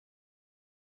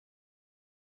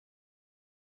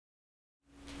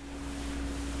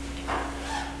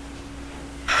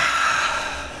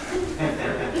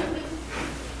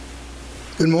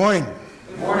Good morning.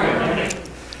 Good morning.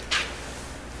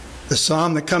 The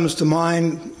psalm that comes to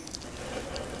mind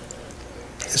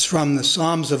is from the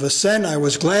Psalms of Ascent. I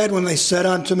was glad when they said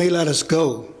unto me, let us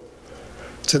go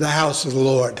to the house of the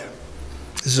Lord.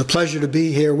 It is a pleasure to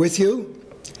be here with you.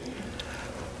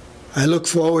 I look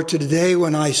forward to the day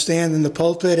when I stand in the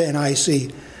pulpit and I see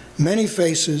many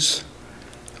faces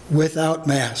without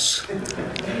masks.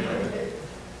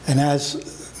 And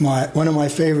as one of my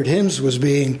favorite hymns was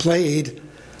being played,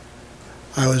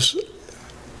 I was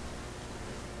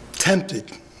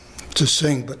tempted to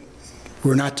sing, but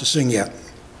we're not to sing yet.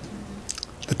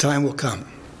 The time will come.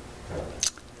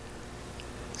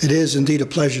 It is indeed a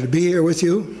pleasure to be here with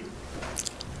you.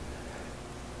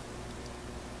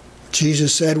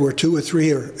 Jesus said, where two or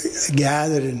three are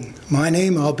gathered in my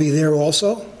name, I'll be there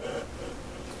also.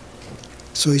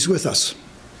 So he's with us.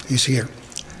 He's here.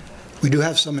 We do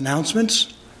have some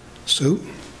announcements. Sue?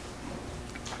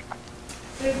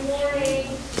 Good morning.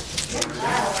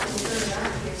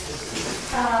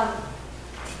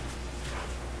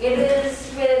 It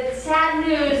is with sad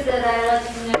news that I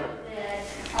let you know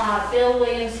that Bill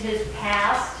Williams has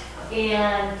passed,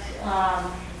 and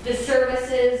the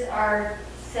services are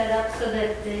set up so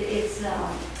that it's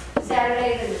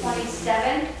Saturday the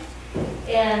 27th,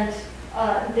 and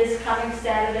this coming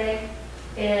Saturday,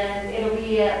 and it'll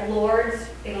be at Lourdes.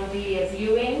 It'll be a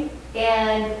viewing,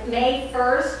 and May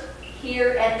 1st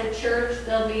here at the church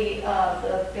there'll be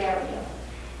the burial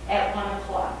at 1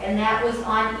 o'clock, and that was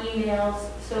on emails.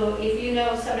 So if you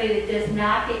know somebody that does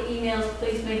not get emails,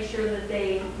 please make sure that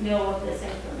they know of this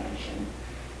information.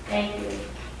 Thank you.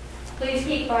 Please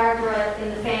keep Barbara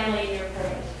and the family in your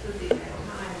prayers. So the time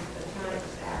of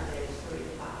Saturday is 3 to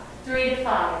 5. 3 to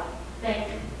 5. Thank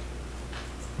you.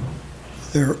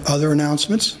 There are other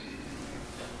announcements?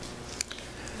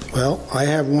 Well, I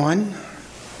have one.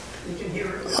 You can hear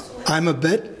it. I'm a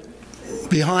bit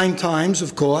behind times,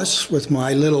 of course, with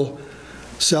my little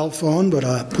cell phone,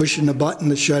 but pushing the button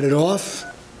to shut it off.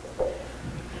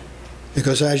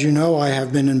 Because as you know, I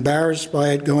have been embarrassed by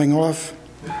it going off.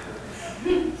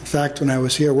 In fact, when I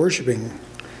was here worshiping,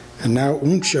 and now it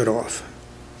won't shut off.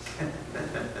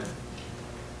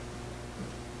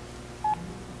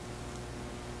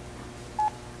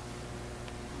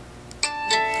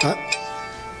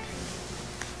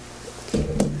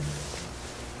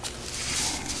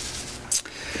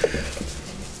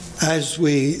 As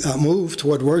we move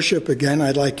toward worship again,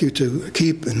 I'd like you to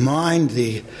keep in mind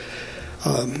the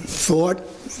thought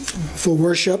for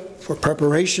worship, for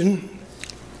preparation.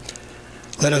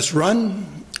 Let us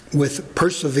run with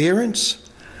perseverance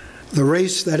the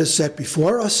race that is set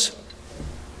before us.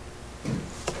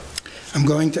 I'm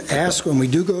going to ask when we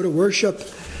do go to worship,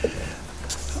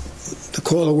 the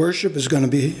call to worship is going to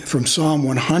be from Psalm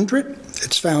 100.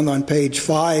 It's found on page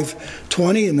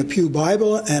 520 in the Pew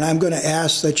Bible, and I'm going to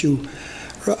ask that you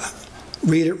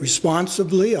read it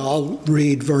responsibly. I'll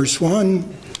read verse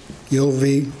 1, you'll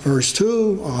read verse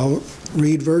 2, I'll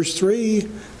read verse 3,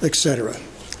 etc.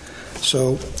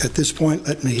 So at this point,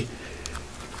 let me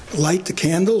light the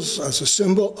candles as a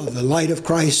symbol of the light of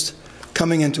Christ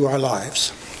coming into our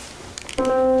lives.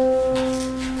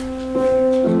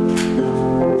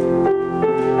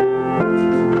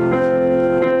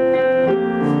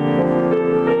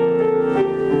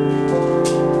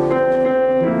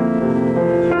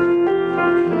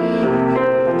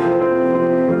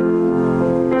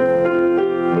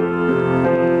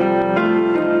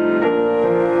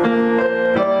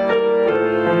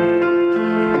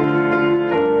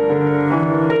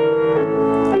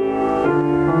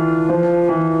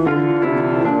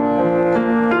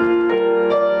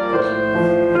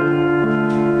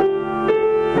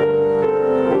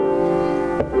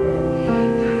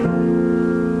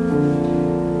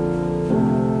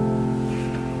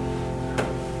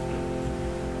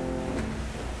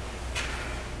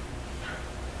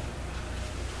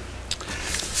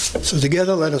 So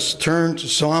together let us turn to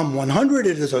Psalm 100.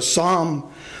 It is a psalm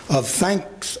of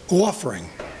thanks offering,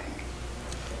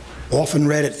 often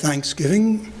read at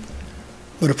Thanksgiving,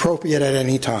 but appropriate at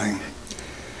any time.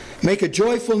 Make a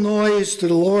joyful noise to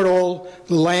the Lord, all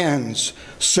the lands.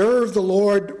 Serve the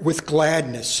Lord with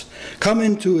gladness. Come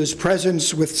into his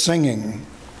presence with singing.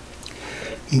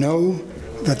 Know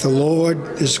that the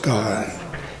Lord is God.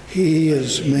 He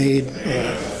is made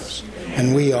us,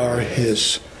 and we are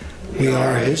his. We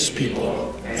are his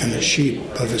people and the sheep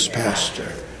of his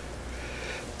pasture.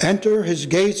 Enter his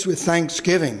gates with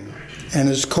thanksgiving and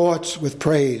his courts with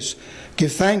praise.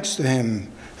 Give thanks to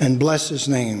him and bless his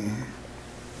name.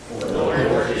 For the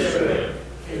Lord is good.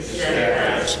 His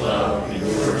steadfast love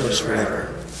endures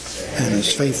forever, and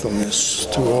his faithfulness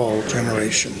to all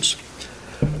generations.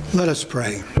 Let us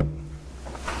pray.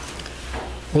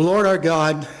 O Lord our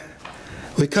God,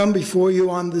 we come before you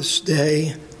on this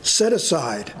day set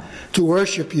aside to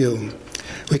worship you.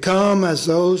 We come as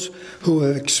those who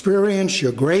have experienced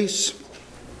your grace,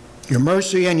 your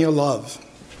mercy, and your love.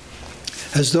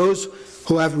 As those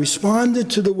who have responded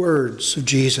to the words of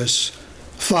Jesus,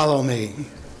 follow me.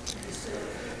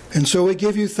 And so we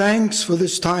give you thanks for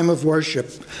this time of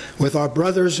worship with our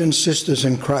brothers and sisters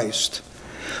in Christ.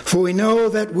 For we know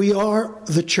that we are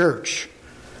the church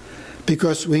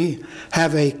because we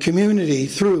have a community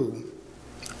through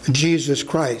Jesus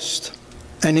Christ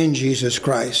and in Jesus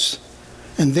Christ.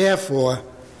 And therefore,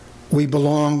 we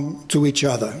belong to each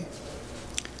other.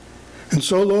 And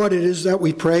so, Lord, it is that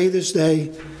we pray this day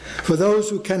for those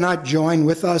who cannot join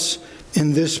with us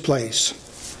in this place,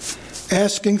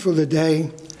 asking for the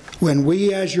day when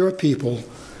we as your people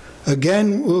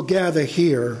again will gather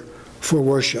here for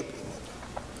worship.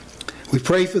 We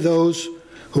pray for those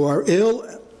who are ill,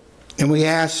 and we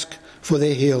ask for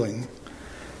their healing.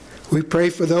 We pray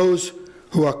for those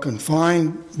who are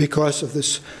confined because of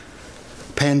this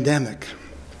pandemic.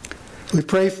 We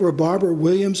pray for Barbara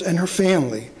Williams and her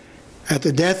family at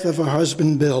the death of her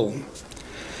husband, Bill.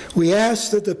 We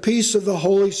ask that the peace of the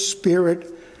Holy Spirit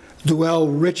dwell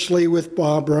richly with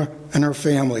Barbara and her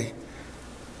family.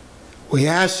 We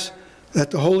ask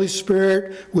that the Holy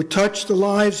Spirit would touch the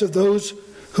lives of those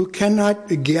who cannot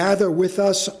gather with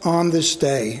us on this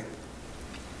day.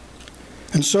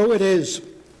 And so it is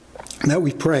that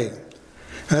we pray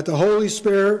that the Holy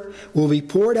Spirit will be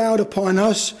poured out upon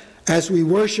us as we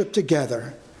worship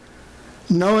together,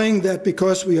 knowing that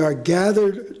because we are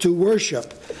gathered to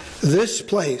worship, this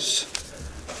place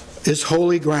is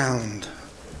holy ground.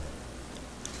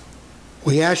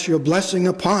 We ask your blessing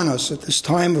upon us at this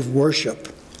time of worship.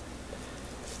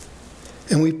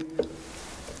 And we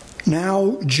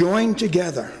now join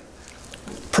together,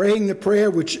 praying the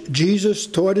prayer which Jesus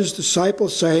taught his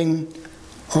disciples, saying,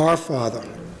 Our Father,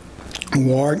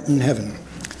 who art in heaven,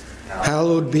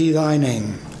 hallowed be thy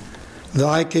name.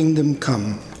 Thy kingdom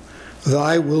come,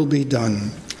 thy will be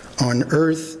done, on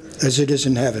earth as it is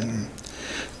in heaven.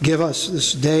 Give us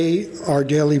this day our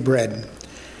daily bread,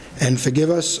 and forgive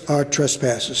us our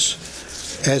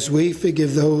trespasses, as we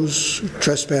forgive those who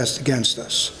trespass against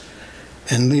us.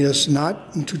 And lead us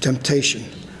not into temptation,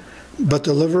 but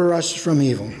deliver us from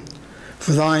evil.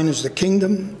 For thine is the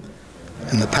kingdom,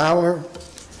 and the power,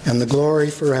 and the glory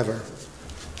forever.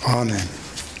 Amen.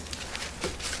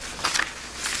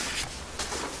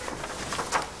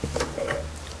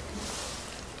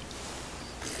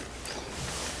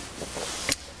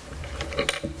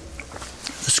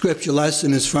 The scripture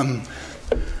lesson is from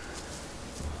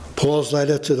Paul's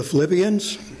letter to the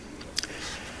Philippians.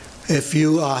 If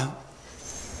you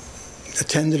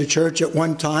attended a church at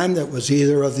one time that was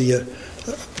either of the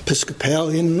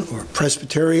Episcopalian or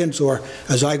Presbyterians, or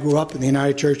as I grew up in the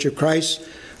United Church of Christ,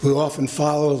 we often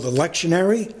follow the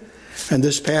lectionary, and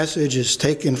this passage is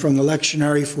taken from the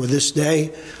lectionary for this day,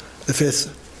 the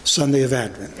fifth Sunday of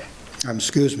Advent.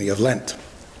 Of Lent.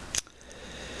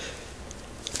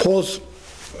 Paul's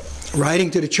writing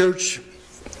to the church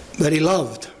that he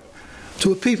loved,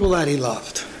 to a people that he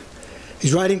loved.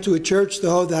 He's writing to a church,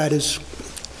 though, that is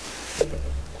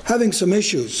having some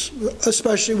issues,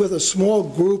 especially with a small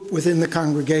group within the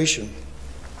congregation.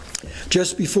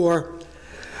 Just before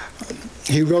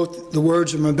he wrote the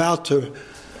words I'm about to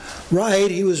write,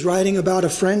 he was writing about a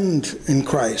friend in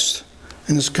Christ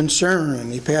and his concern,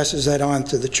 and he passes that on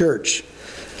to the church.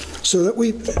 So that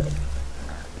we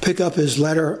pick up his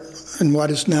letter in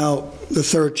what is now the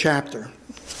third chapter.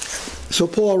 So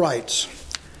Paul writes,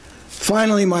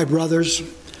 Finally, my brothers,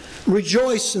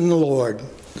 rejoice in the Lord.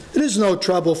 It is no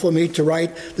trouble for me to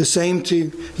write the same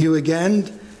to you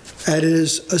again, and it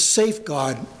is a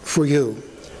safeguard for you.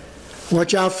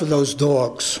 Watch out for those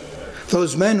dogs,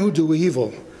 those men who do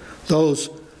evil, those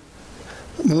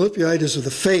manipulators of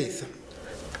the faith.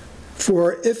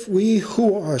 For if we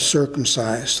who are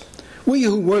circumcised, we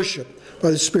who worship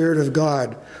by the Spirit of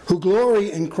God, who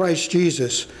glory in Christ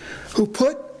Jesus, who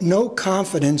put no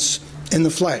confidence in the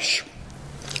flesh,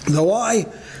 though I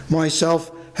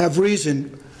myself have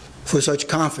reason for such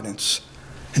confidence.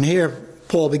 And here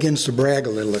Paul begins to brag a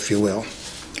little, if you will.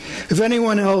 If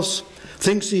anyone else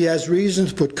thinks he has reason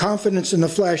to put confidence in the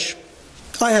flesh,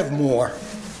 I have more.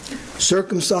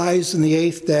 Circumcised in the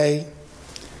 8th day,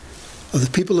 of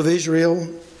the people of Israel,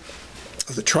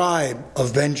 of the tribe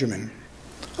of Benjamin,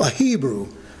 a Hebrew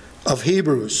of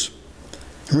Hebrews.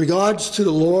 In regards to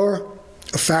the law,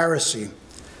 a Pharisee.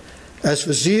 As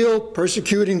for zeal,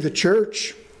 persecuting the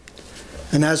church,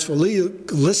 and as for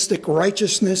legalistic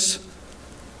righteousness,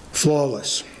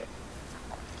 flawless.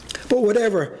 But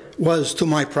whatever was to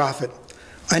my profit,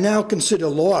 I now consider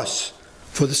loss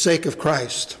for the sake of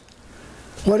Christ.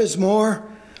 What is more,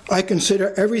 I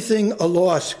consider everything a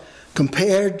loss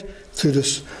compared to the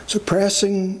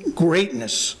surpassing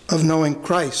greatness of knowing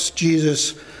Christ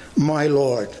Jesus my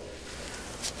Lord,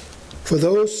 for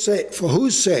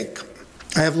whose sake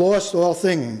I have lost all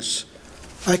things.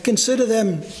 I consider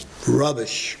them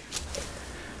rubbish,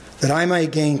 that I may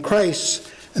gain Christ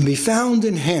and be found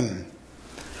in him,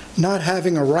 not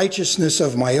having a righteousness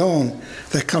of my own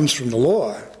that comes from the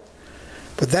law,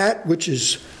 but that which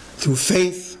is through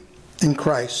faith in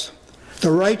Christ,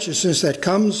 the righteousness that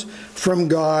comes from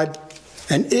God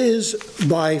and is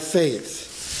by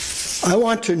faith. I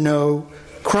want to know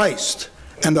Christ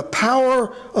and the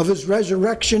power of his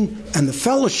resurrection and the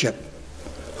fellowship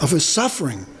of his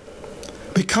suffering,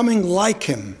 becoming like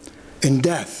him in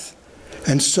death,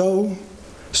 and so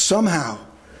somehow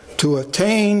to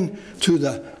attain to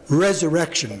the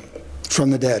resurrection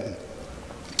from the dead.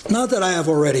 Not that I have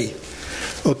already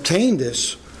obtained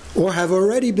this or have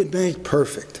already been made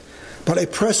perfect, but I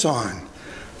press on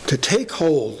to take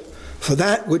hold for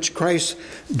that which Christ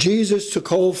Jesus took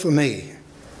hold for me.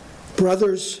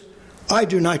 Brothers, I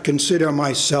do not consider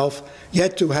myself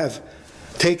yet to have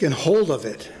taken hold of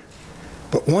it,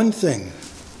 but one thing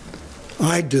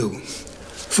I do,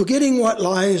 forgetting what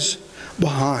lies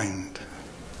behind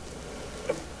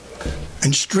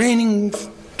and straining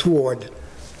toward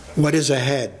what is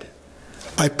ahead,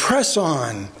 I press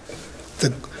on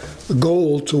the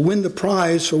goal to win the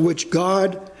prize for which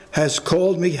God has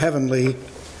called me heavenly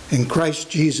in Christ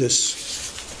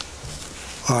Jesus.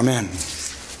 Amen.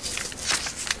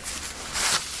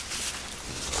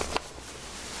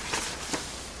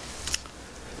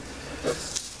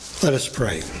 Let us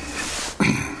pray.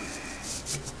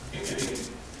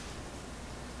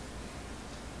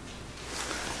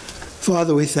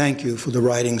 Father, we thank you for the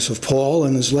writings of Paul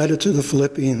and his letter to the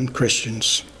Philippian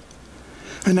Christians.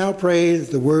 I now pray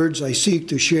that the words I seek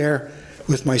to share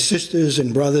with my sisters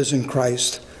and brothers in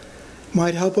Christ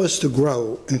might help us to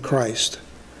grow in Christ.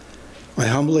 I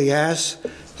humbly ask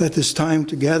that this time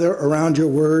together around your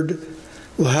word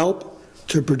will help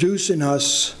to produce in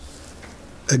us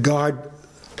a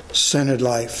God-centered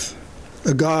life,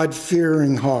 a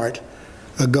God-fearing heart,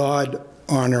 a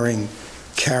God-honoring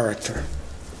character.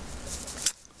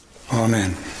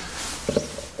 Amen.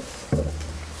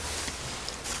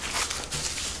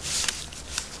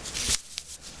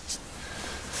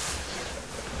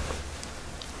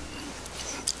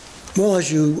 Well, as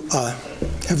you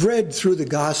have read through the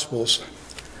Gospels,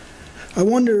 I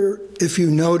wonder if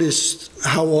you noticed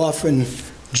how often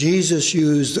Jesus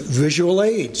used visual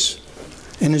aids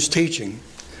in his teaching,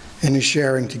 in his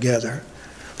sharing together.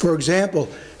 For example,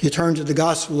 you turn to the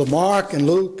Gospel of Mark and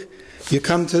Luke, you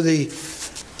come to the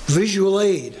visual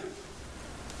aid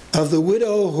of the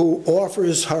widow who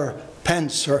offers her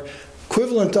pence, her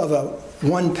equivalent of a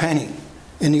 1 penny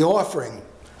in the offering.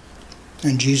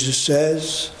 And Jesus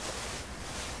says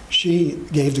she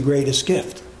gave the greatest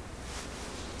gift.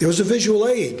 There was a visual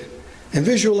aid. And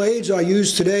visual aids are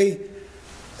used today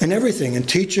in everything, in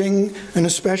teaching and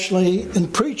especially in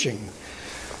preaching.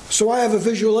 So I have a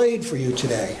visual aid for you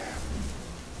today.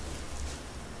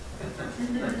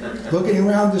 Looking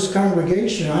around this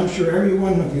congregation, I'm sure every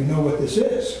one of you know what this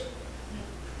is.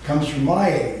 Comes from my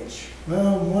age.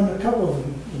 Well, a couple of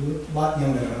them a lot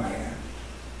younger than I am.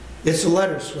 It's a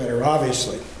letter sweater,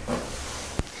 obviously.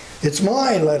 It's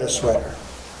my letter sweater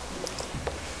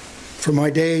from my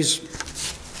days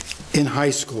in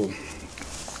high school.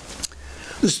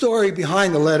 The story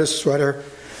behind the letter sweater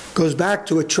goes back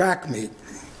to a track meet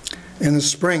in the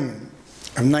spring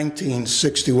of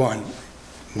 1961,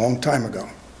 a long time ago.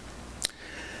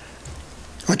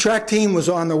 Our track team was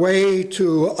on the way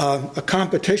to a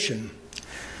competition,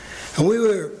 and we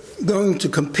were going to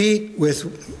compete with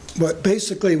what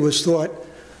basically was thought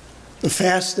the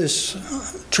fastest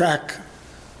track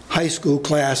high school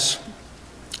class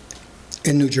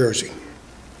in New Jersey.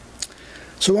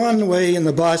 So on the way in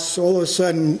the bus, all of a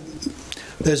sudden,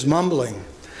 there's mumbling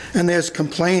and there's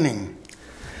complaining.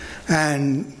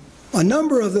 And a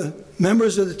number of the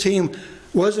members of the team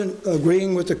wasn't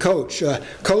agreeing with the coach.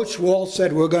 Coach Walt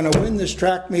said, we're going to win this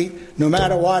track meet no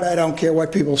matter what. I don't care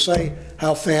what people say,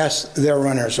 how fast their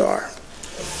runners are.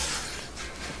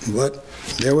 But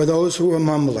there were those who were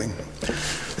mumbling.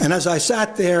 And as I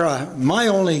sat there, my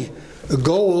only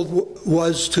goal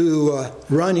was to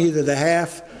run either the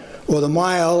half or the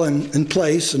mile in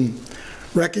place, and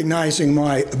recognizing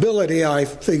my ability, I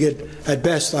figured at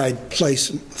best I'd place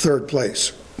in third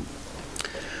place.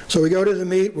 So we go to the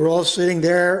meet, we're all sitting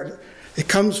there It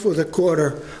comes for the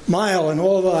quarter mile, and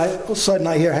all of a sudden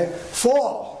I hear, "Hey,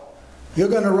 Faul, you're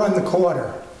going to run the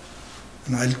quarter."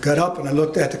 And I got up and I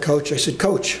looked at the coach. I said,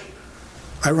 "Coach,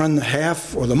 I run the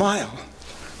half or the mile.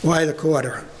 Why the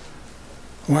quarter?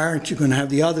 Why aren't you going to have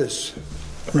the others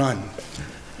run?"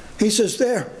 He says,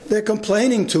 they're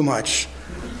complaining too much.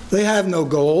 They have no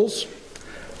goals.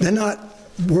 They're not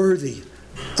worthy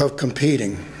of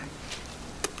competing.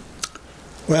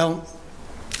 Well,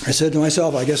 I said to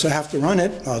myself, I guess I have to run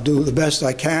it. I'll do the best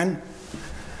I can.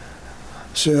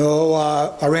 So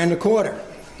I ran the quarter.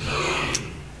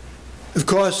 Of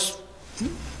course,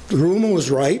 the rumor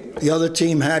was right. The other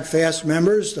team had fast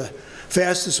members. The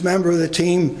fastest member of the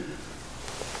team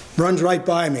runs right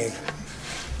by me,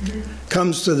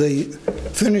 comes to the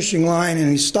finishing line, and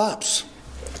he stops.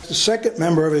 The second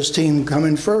member of his team come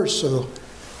in first, so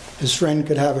his friend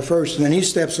could have it first. And then he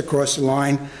steps across the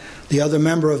line. The other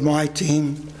member of my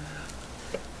team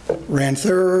ran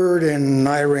third, and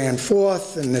I ran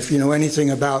fourth. And if you know anything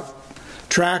about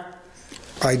track,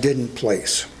 I didn't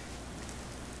place.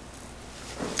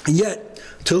 And yet,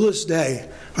 to this day,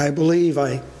 I believe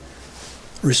I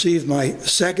received my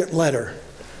second letter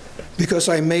because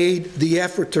I made the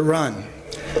effort to run.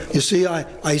 You see,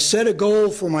 I set a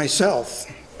goal for myself.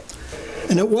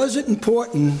 And it wasn't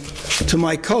important to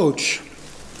my coach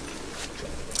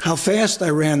how fast I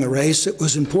ran the race. It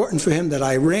was important for him that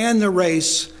I ran the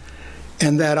race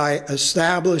and that I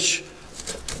establish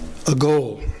a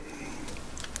goal.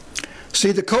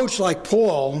 See, the coach, like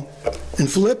Paul in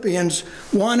Philippians,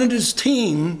 wanted his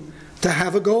team to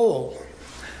have a goal.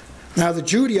 Now, the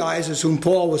Judaizers, whom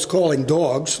Paul was calling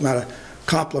dogs, not a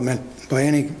compliment by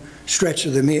any stretch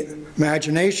of the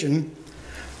imagination,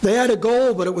 they had a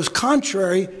goal, but it was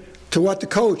contrary to what the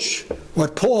coach,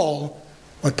 what Paul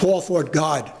thought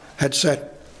God had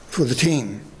set for the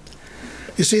team.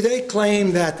 You see, they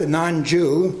claimed that the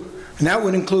non-Jew, and that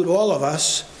would include all of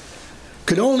us,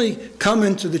 could only come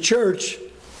into the church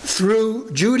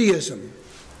through Judaism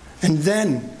and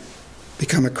then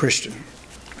become a Christian.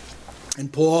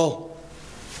 And Paul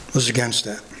was against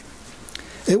that.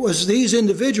 It was these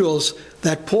individuals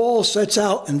that Paul sets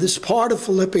out in this part of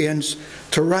Philippians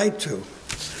to write to.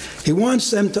 He wants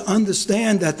them to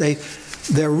understand that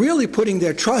they're really putting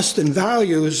their trust and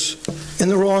values in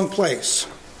the wrong place.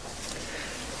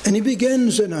 And he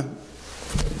begins in a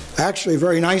actually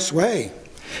very nice way.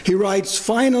 He writes,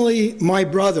 "Finally, my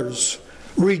brothers,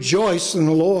 rejoice in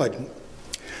the Lord."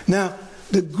 Now,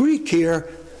 the Greek here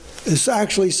is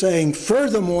actually saying,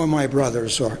 "Furthermore, my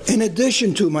brothers," or "in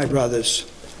addition to my brothers,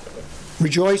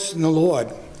 rejoice in the Lord."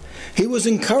 He was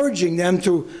encouraging them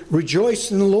to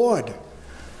rejoice in the Lord.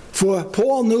 For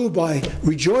Paul knew by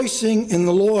rejoicing in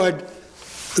the Lord,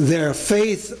 their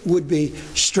faith would be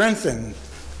strengthened.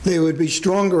 They would be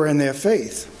stronger in their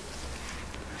faith.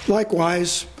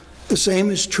 Likewise, the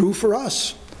same is true for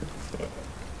us.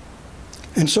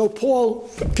 And so Paul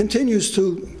continues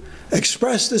to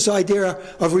express this idea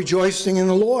of rejoicing in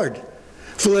the Lord.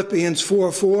 Philippians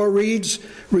 4:4 reads,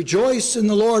 "Rejoice in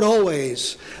the Lord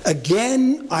always.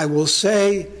 Again, I will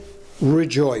say,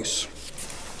 rejoice."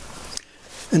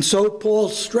 And so Paul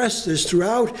stressed this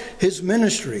throughout his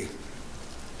ministry.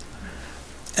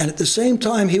 And at the same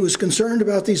time, he was concerned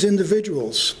about these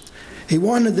individuals. He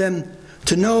wanted them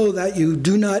to know that you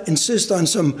do not insist on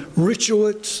some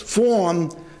ritualist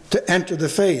form to enter the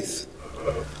faith.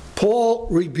 Paul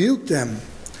rebuked them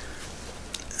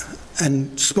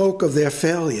and spoke of their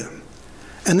failure.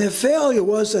 And their failure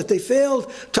was that they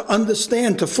failed to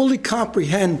understand, to fully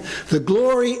comprehend the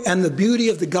glory and the beauty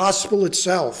of the gospel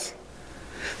itself.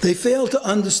 They failed to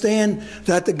understand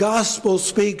that the gospel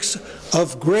speaks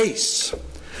of grace,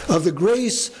 of the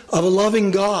grace of a loving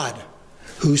God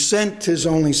who sent his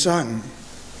only Son.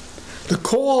 The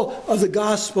call of the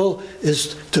gospel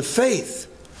is to faith,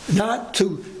 not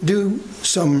to do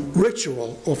some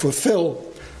ritual or fulfill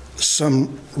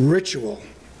some ritual.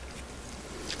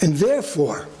 And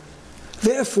therefore,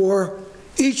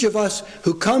 each of us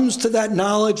who comes to that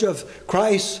knowledge of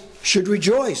Christ should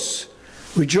rejoice.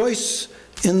 Rejoice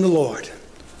in the Lord.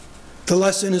 The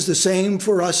lesson is the same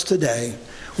for us today.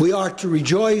 We are to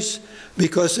rejoice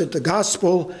because the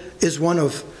gospel is one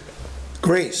of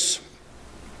grace.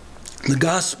 The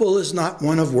gospel is not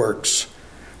one of works.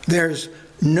 There's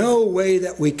no way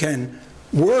that we can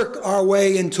work our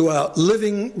way into a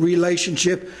living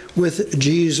relationship with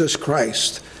Jesus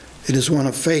Christ. It is one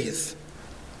of faith.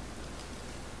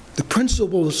 The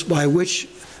principles by which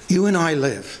you and I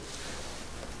live,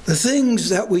 the things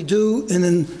that we do in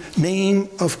the name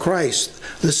of Christ,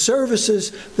 the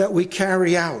services that we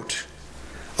carry out,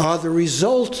 are the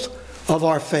result of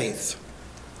our faith.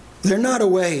 They're not a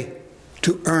way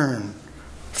to earn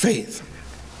faith.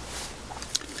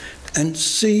 And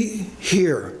see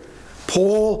here,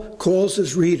 Paul calls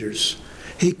his readers,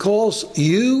 he calls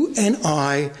you and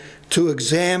I to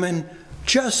examine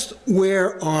just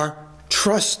where our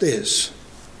trust is.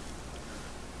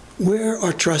 Where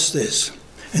our trust is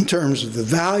in terms of the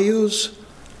values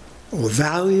or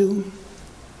value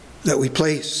that we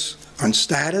place on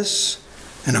status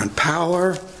and on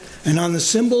power and on the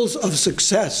symbols of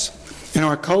success in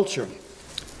our culture.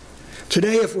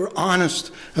 Today, if we're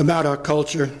honest about our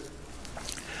culture,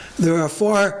 there are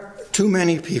far too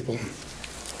many people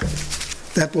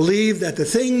that believe that the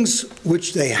things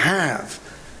which they have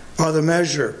are the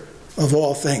measure of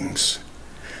all things.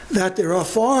 That there are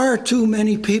far too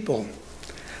many people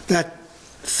that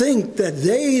think that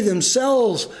they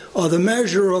themselves are the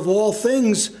measure of all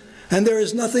things and there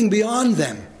is nothing beyond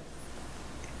them.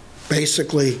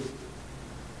 Basically,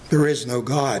 there is no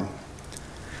God.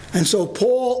 And so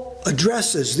Paul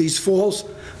addresses these false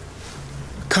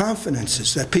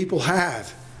confidences that people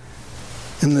have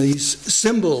in these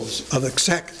symbols of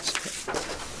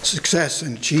success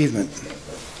and achievement.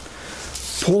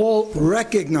 Paul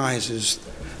recognizes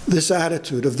this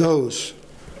attitude of those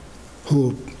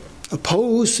who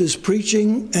oppose his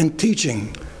preaching and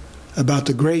teaching about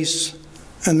the grace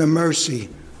and the mercy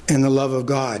and the love of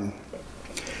God.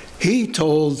 He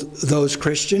told those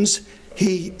Christians,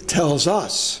 he tells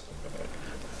us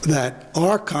that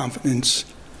our confidence,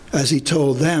 as he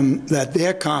told them, that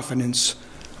their confidence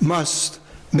must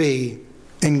be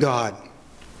in God.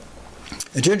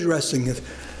 It's interesting if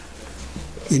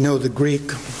you know the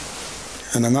Greek,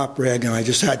 and I'm not bragging, I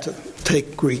just had to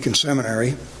take Greek in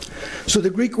seminary. So the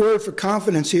Greek word for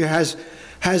confidence here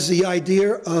has the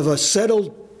idea of a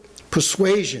settled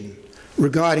persuasion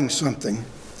regarding something.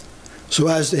 So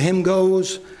as the hymn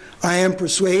goes, I am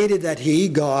persuaded that he,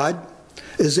 God,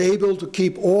 is able to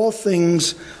keep all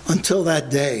things until that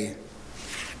day.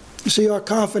 You see, our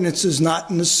confidence is not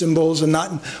in the symbols and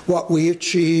not in what we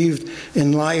achieved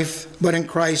in life, but in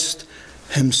Christ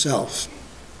himself.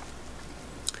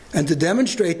 And to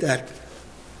demonstrate that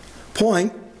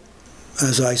point,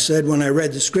 as I said when I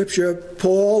read the scripture,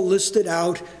 Paul listed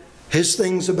out his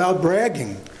things about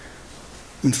bragging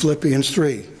in Philippians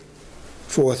 3,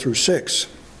 4 through 6.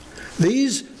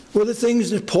 These were the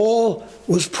things that Paul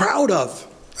was proud of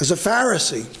as a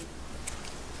Pharisee.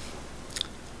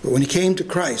 But when he came to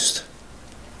Christ,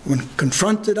 when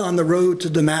confronted on the road to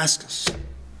Damascus,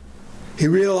 he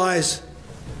realized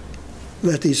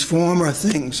that these former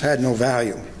things had no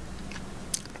value.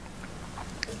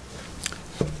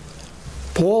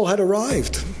 Paul had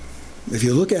arrived. If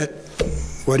you look at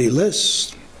what he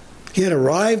lists, he had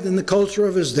arrived in the culture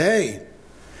of his day.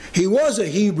 He was a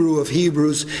Hebrew of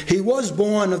Hebrews. He was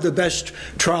born of the best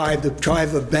tribe, the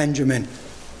tribe of Benjamin.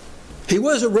 He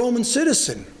was a Roman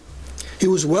citizen. He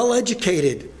was well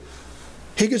educated.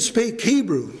 He could speak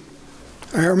Hebrew,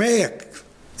 Aramaic,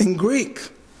 and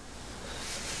Greek.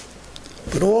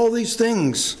 But all these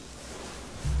things,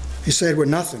 he said, were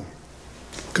nothing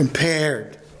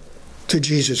compared to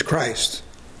Jesus Christ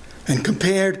and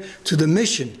compared to the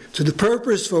mission, to the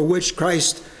purpose for which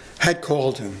Christ had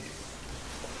called him.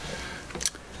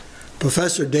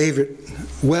 Professor David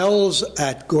Wells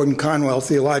at Gordon Conwell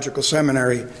Theological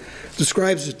Seminary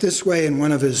describes it this way in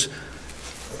one of his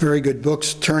very good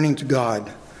books, Turning to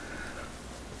God.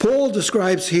 Paul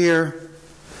describes here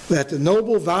that the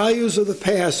noble values of the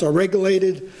past are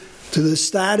regulated to the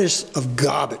status of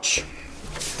garbage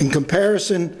in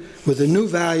comparison with the new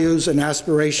values and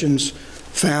aspirations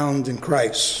found in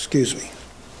Christ.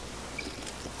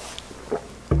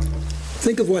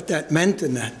 Think of what that meant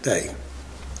in that day.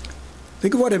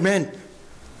 Think of what it meant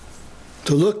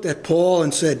to look at Paul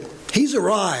and said, he's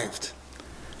arrived.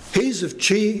 He's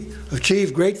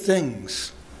achieved great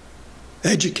things.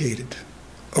 Educated.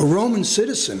 A Roman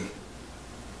citizen.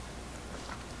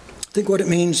 Think what it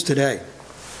means today.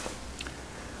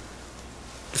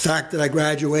 The fact that I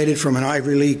graduated from an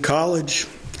Ivy League college,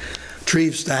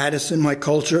 achieved status in my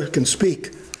culture, can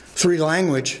speak 3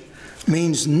 languages,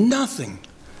 means nothing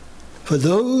for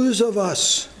those of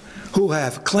us who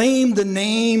have claimed the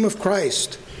name of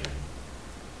Christ,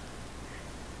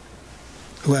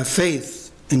 who have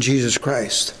faith in Jesus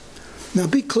Christ. Now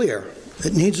be clear.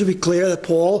 It needs to be clear that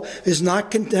Paul is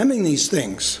not condemning these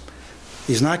things.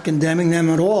 He's not condemning them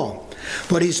at all.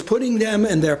 But he's putting them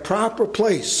in their proper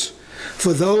place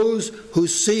for those who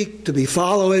seek to be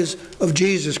followers of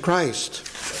Jesus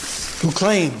Christ, who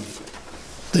claim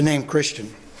the name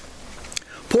Christian.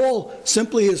 Paul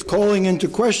simply is calling into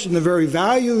question the very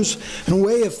values and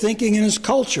way of thinking in his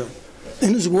culture,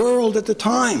 in his world at the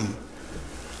time.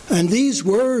 And these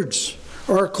words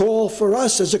are a call for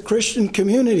us as a Christian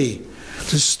community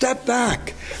to step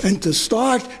back and to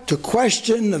start to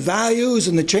question the values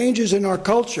and the changes in our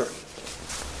culture.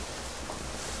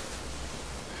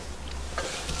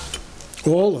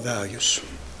 All the values.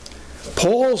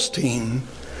 Paul's team,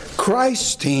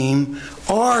 Christ's team,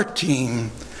 our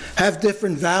team have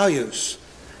different values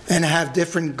and have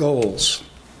different goals.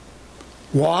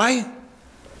 Why?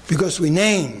 Because we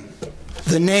name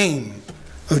the name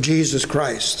of Jesus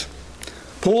Christ.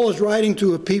 Paul is writing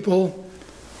to a people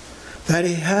that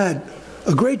he had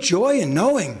a great joy in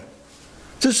knowing.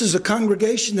 This is a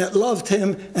congregation that loved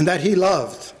him and that he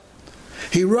loved.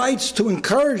 He writes to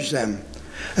encourage them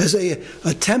as they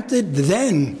attempted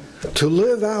then to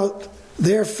live out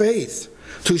their faith,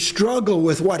 to struggle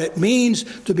with what it means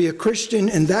to be a Christian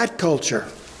in that culture,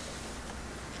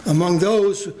 among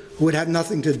those who would have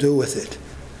nothing to do with it.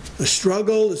 The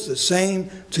struggle is the same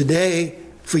today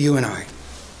for you and I.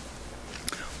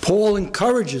 Paul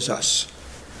encourages us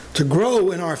to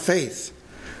grow in our faith,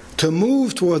 to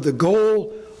move toward the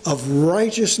goal of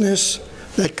righteousness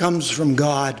that comes from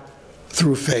God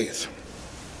through faith.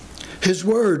 His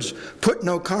words, "Put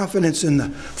no confidence in the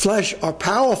flesh," are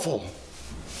powerful.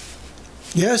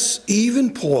 Yes,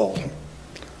 even Paul,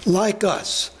 like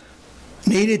us,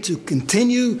 needed to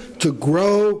continue to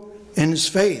grow in his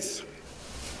faith,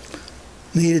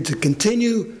 needed to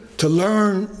continue to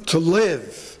learn to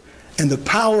live in the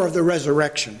power of the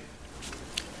resurrection.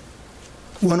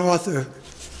 One author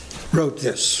wrote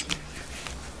this: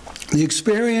 "The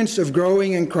experience of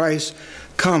growing in Christ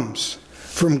comes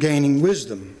from gaining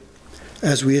wisdom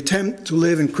as we attempt to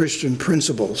live in Christian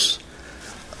principles.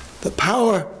 The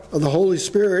power of the Holy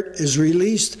Spirit is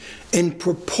released in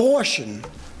proportion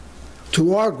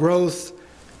to our growth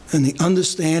in the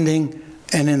understanding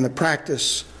and in the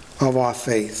practice of our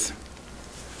faith."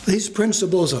 These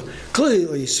principles are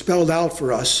clearly spelled out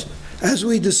for us as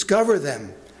we discover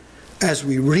them, as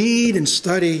we read and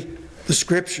study the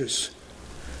Scriptures.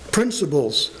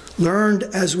 Principles learned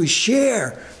as we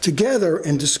share together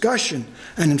in discussion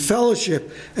and in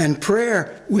fellowship and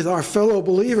prayer with our fellow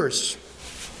believers.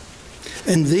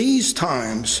 In these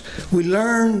times, we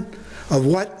learn of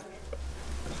what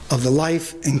of the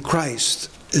life in Christ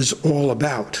is all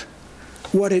about,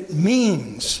 what it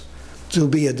means to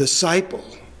be a disciple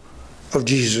of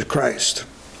Jesus Christ.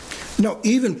 You know,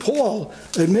 even Paul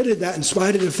admitted that in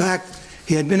spite of the fact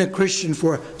he had been a Christian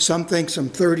for some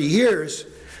 30 years,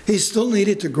 he still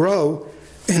needed to grow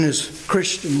in his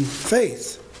Christian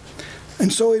faith.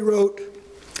 And so he wrote,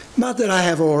 "Not that I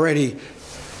have already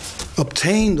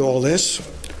obtained all this,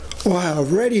 or have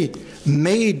already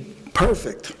made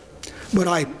perfect, but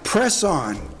I press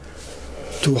on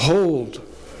to hold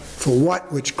for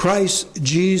what which Christ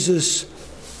Jesus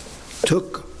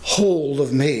took hold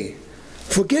of me,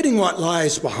 forgetting what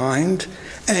lies behind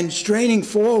and straining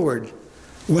forward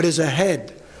what is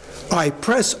ahead. I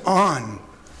press on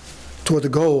toward the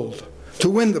goal, to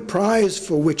win the prize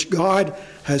for which God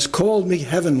has called me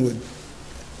heavenward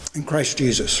in Christ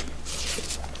Jesus."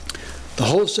 The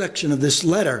whole section of this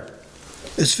letter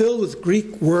is filled with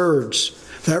Greek words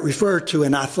that refer to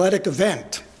an athletic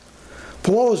event.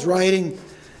 Paul is writing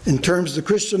in terms of the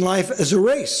Christian life as a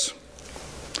race,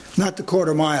 not the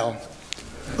quarter mile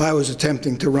I was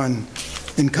attempting to run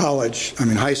in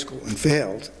high school, and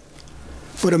failed,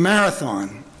 but a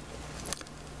marathon.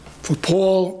 For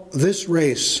Paul, this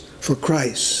race for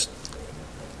Christ,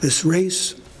 this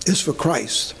race is for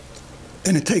Christ,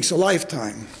 and it takes a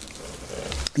lifetime.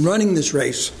 In running this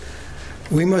race,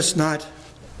 we must not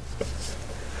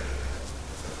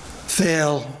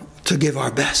fail to give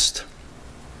our best.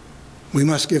 We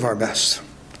must give our best.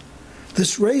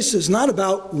 This race is not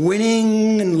about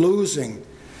winning and losing.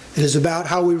 It is about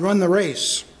how we run the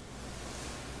race.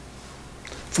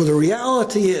 For the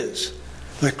reality is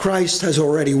that Christ has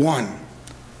already won.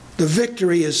 The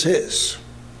victory is his.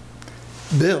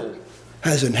 Bill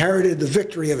has inherited the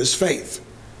victory of his faith.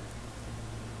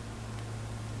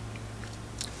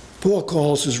 Paul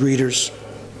calls his readers,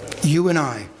 you and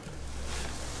I,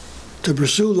 to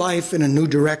pursue life in a new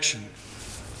direction,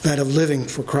 that of living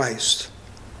for Christ.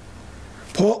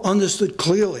 Paul understood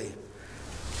clearly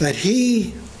that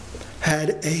he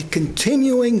had a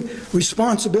continuing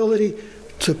responsibility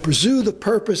to pursue the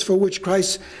purpose for which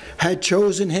Christ had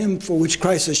chosen him, for which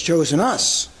Christ has chosen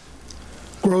us.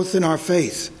 Growth in our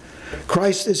faith.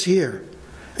 Christ is here.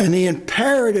 And the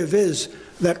imperative is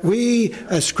that we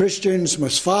as Christians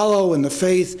must follow in the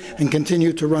faith and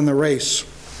continue to run the race.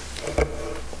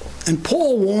 And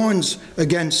Paul warns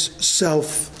against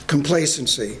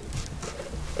self-complacency.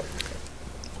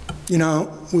 You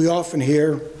know, we often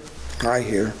hear, I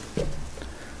hear,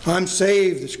 I'm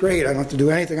saved, it's great, I don't have to do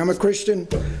anything. I'm a Christian,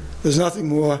 there's nothing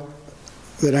more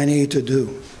that I need to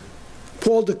do.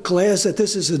 Paul declares that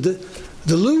this is a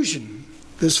delusion.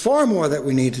 There's far more that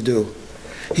we need to do.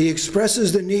 He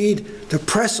expresses the need to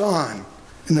press on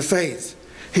in the faith.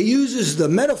 He uses the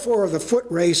metaphor of the foot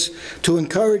race to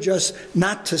encourage us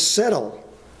not to settle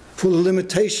for the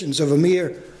limitations of a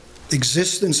mere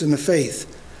existence in the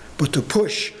faith, but to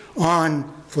push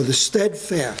on for the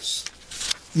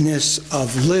steadfastness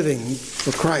of living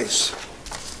for Christ.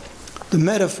 The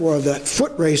metaphor of that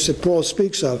foot race that Paul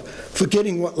speaks of,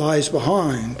 forgetting what lies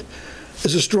behind,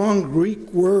 is a strong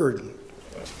Greek word.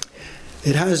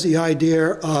 It has the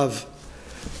idea of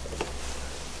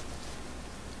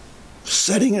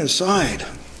setting it aside,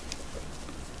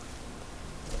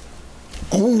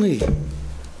 only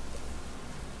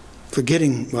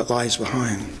forgetting what lies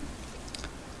behind.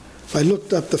 I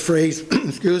looked up the phrase,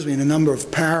 in a number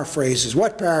of paraphrases.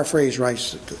 What paraphrase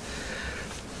writes it?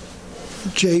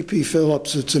 J.P.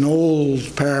 Phillips, it's an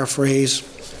old paraphrase,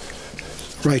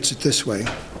 writes it this way.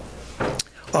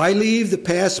 I leave the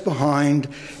past behind,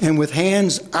 and with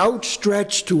hands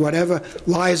outstretched to whatever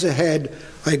lies ahead,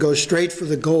 I go straight for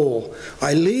the goal.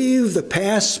 I leave the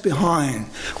past behind,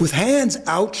 with hands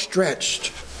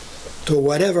outstretched to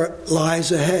whatever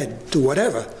lies ahead,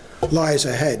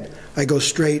 I go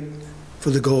straight for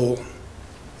the goal.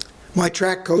 My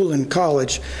track coach in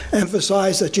college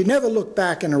emphasized that you never look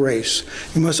back in a race.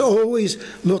 You must always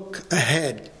look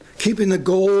ahead, keeping the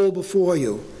goal before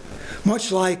you.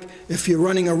 Much like if you're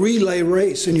running a relay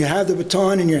race and you have the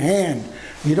baton in your hand,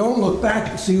 you don't look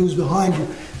back to see who's behind you.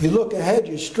 You look ahead,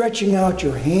 you're stretching out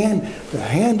your hand to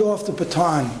hand off the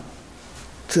baton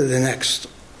to the next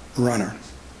runner.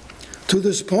 To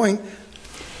this point,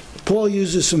 Paul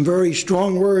uses some very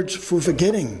strong words for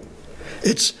forgetting.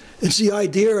 It's the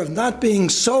idea of not being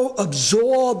so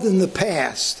absorbed in the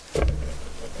past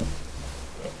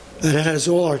that it has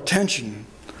all our attention,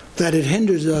 that it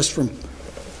hinders us from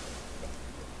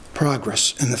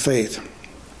progress in the faith.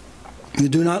 You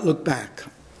do not look back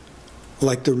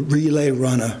like the relay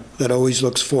runner that always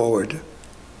looks forward.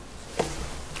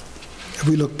 If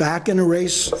we look back in a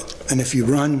race, and if you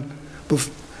run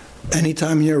any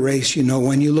time in your race, you know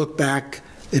when you look back,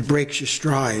 it breaks your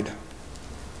stride.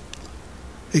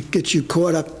 It gets you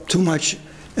caught up too much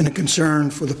in a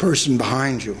concern for the person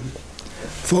behind you.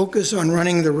 Focus on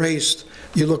running the race.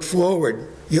 You look forward.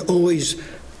 You always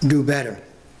do better.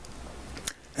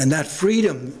 And that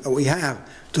freedom that we have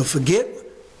to forget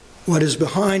what is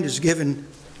behind is given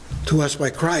to us by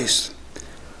Christ.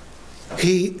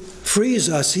 He frees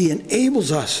us, He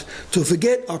enables us to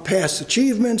forget our past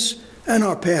achievements and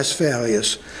our past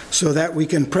failures so that we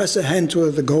can press ahead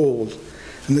toward the goal.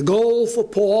 And the goal for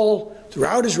Paul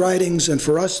throughout his writings and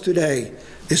for us today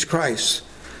is Christ.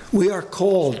 We are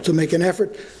called to make an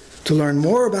effort to learn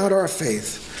more about our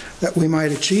faith, that we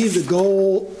might achieve the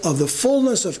goal of the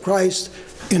fullness of Christ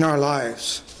in our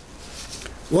lives.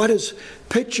 What is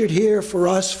pictured here for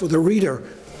us, for the reader,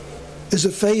 is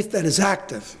a faith that is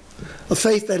active, a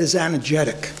faith that is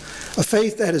energetic, a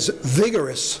faith that is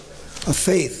vigorous, a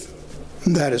faith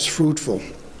that is fruitful.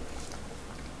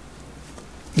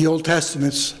 The Old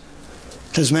Testament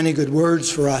has many good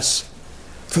words for us.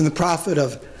 From the prophet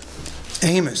of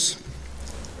Amos,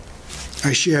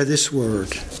 I share this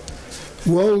word.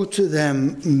 Woe to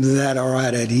them that are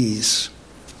at ease.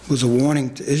 It was a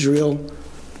warning to Israel.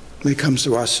 It comes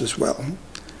to us as well.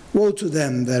 Woe to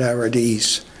them that are at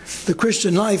ease. The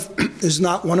Christian life is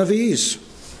not one of ease.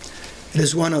 It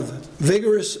is one of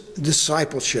vigorous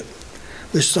discipleship.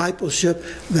 Discipleship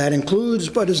that includes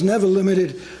but is never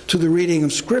limited to the reading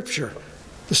of Scripture,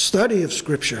 the study of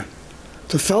Scripture,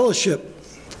 to fellowship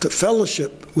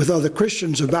with other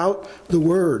Christians about the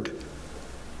Word,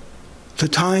 to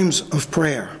times of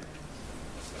prayer.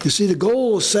 You see, the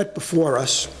goal is set before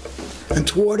us, and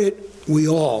toward it we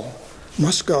all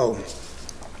must go.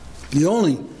 The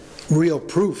only real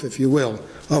proof, if you will,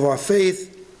 of our faith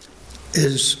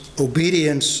is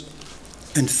obedience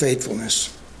and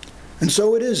faithfulness. And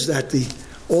so it is that the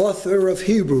author of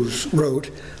Hebrews wrote,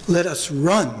 "Let us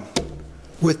run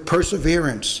with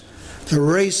perseverance the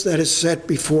race that is set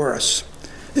before us."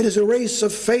 It is a race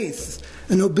of faith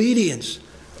and obedience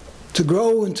to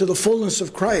grow into the fullness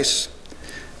of Christ.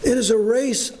 It is a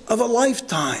race of a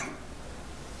lifetime.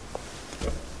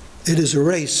 It is a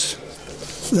race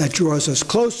that draws us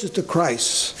closer to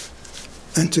Christ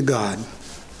and to God.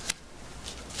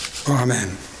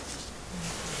 Amen.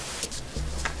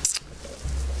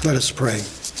 Let us pray.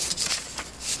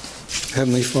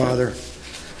 Heavenly Father,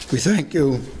 we thank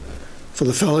you for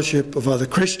the fellowship of other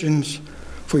Christians,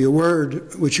 for your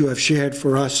word which you have shared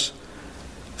for us.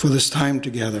 for this time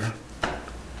together.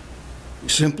 We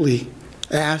simply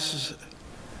ask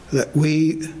that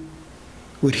we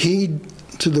would heed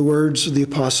to the words of the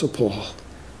Apostle Paul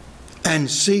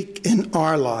and seek in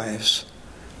our lives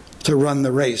to run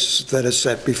the race that is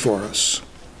set before us.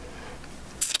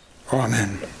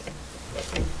 Amen.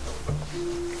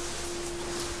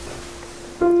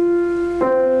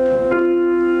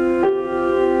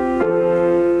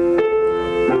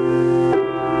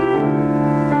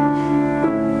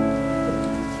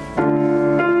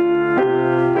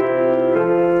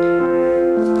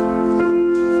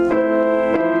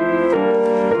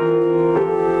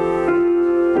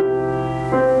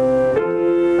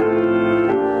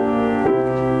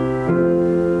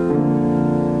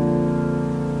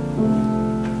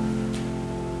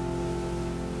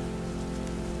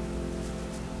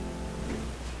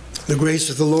 The grace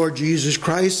of the Lord Jesus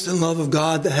Christ and love of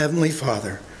God, the Heavenly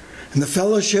Father, and the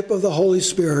fellowship of the Holy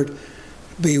Spirit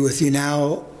be with you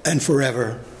now and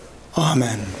forever.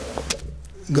 Amen.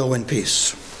 Go in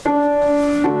peace.